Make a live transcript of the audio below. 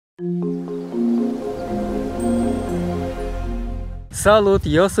Salut,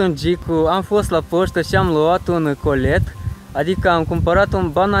 eu sunt Gicu, am fost la poștă și am luat un colet, adică am cumpărat un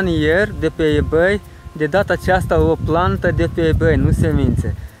bananier de pe eBay, de data aceasta o plantă de pe eBay, nu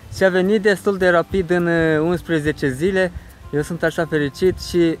semințe. Și a venit destul de rapid în 11 zile, eu sunt așa fericit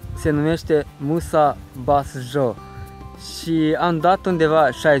și se numește Musa Basjoo. Și am dat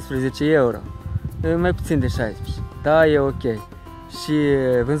undeva 16 euro, mai puțin de 16, da, e ok. Și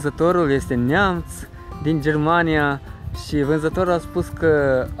vânzătorul este neamț din Germania și vânzătorul a spus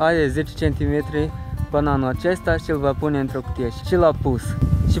că are 10 cm bananul acesta și îl va pune într-o cutie și l-a pus.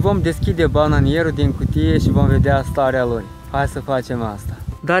 Și vom deschide bananierul din cutie și vom vedea starea lui. Hai să facem asta.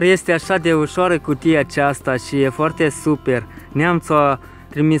 Dar este așa de ușoară cutia aceasta și e foarte super. Neamțul a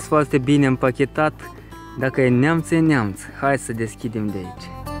trimis foarte bine împachetat. Dacă e neamț, e neamț. Hai să deschidem de aici.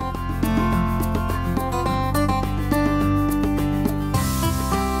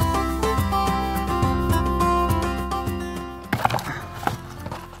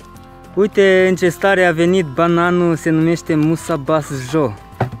 Uite în ce stare a venit bananul, se numește Musa Basjoo.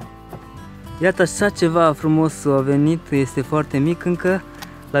 Iată așa ceva frumos a venit, este foarte mic încă.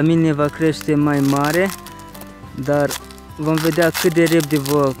 La mine va crește mai mare, dar vom vedea cât de repede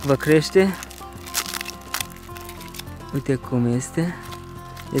va crește. Uite cum este.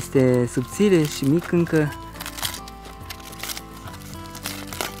 Este subțire și mic încă.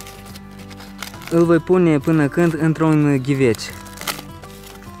 Îl voi pune până când într-un ghiveci.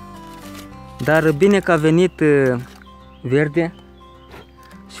 Dar bine că a venit verde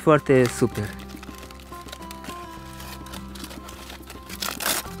și foarte super.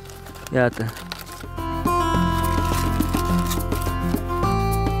 Iată.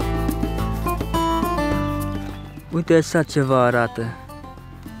 Uite așa ceva arată.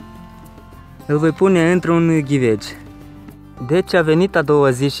 Îl voi pune într-un ghiveci. Deci a venit a doua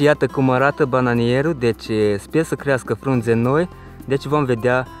zi și iată cum arată bananierul. Deci sper să crească frunze noi. Deci vom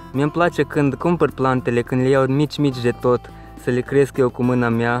vedea. Mi-mi place când cumpăr plantele, când le iau mici de tot, să le cresc eu cu mâna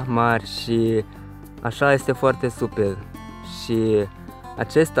mea mari și așa este foarte super. Și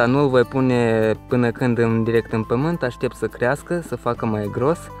acesta nu îl voi pune până când direct în pământ, aștept să crească, să facă mai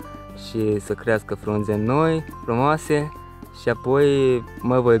gros și să crească frunze noi, frumoase și apoi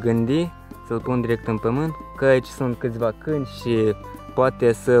mă voi gândi să-l pun direct în pământ, că aici sunt câțiva câini și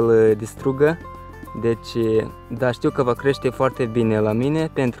poate să-l distrugă. Deci, da, știu că va crește foarte bine la mine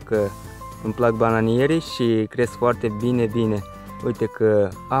pentru că îmi plac bananierii și cresc foarte bine. Uite că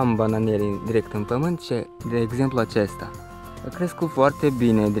am bananieri direct în pământ și, de exemplu, acesta a crescut foarte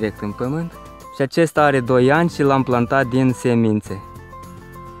bine direct în pământ și acesta are 2 ani și l-am plantat din semințe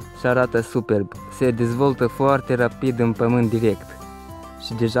și arată superb. Se dezvoltă foarte rapid în pământ direct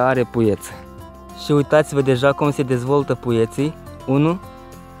și deja are puieți. Și uitați-vă deja cum se dezvoltă puieții, 1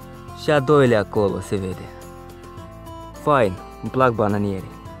 și a doilea acolo se vede. Fain, îmi plac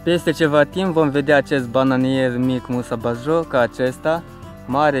bananierii. Peste ceva timp vom vedea acest bananier mic Musa Basjoo ca acesta,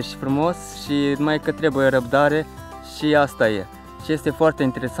 mare și frumos și numai că trebuie răbdare și asta e. Și este foarte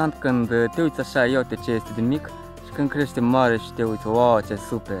interesant când te uiți așa, ia uite ce este de mic și când crește mare și te uiți, wow, ce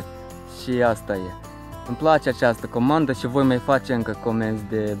super. Și asta e. Îmi place această comandă și voi mai face încă comenzi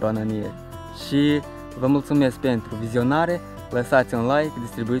de bananieri. Și vă mulțumesc pentru vizionare. Lăsați un like,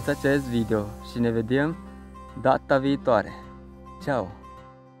 distribuiți acest video și ne vedem data viitoare. Ciao!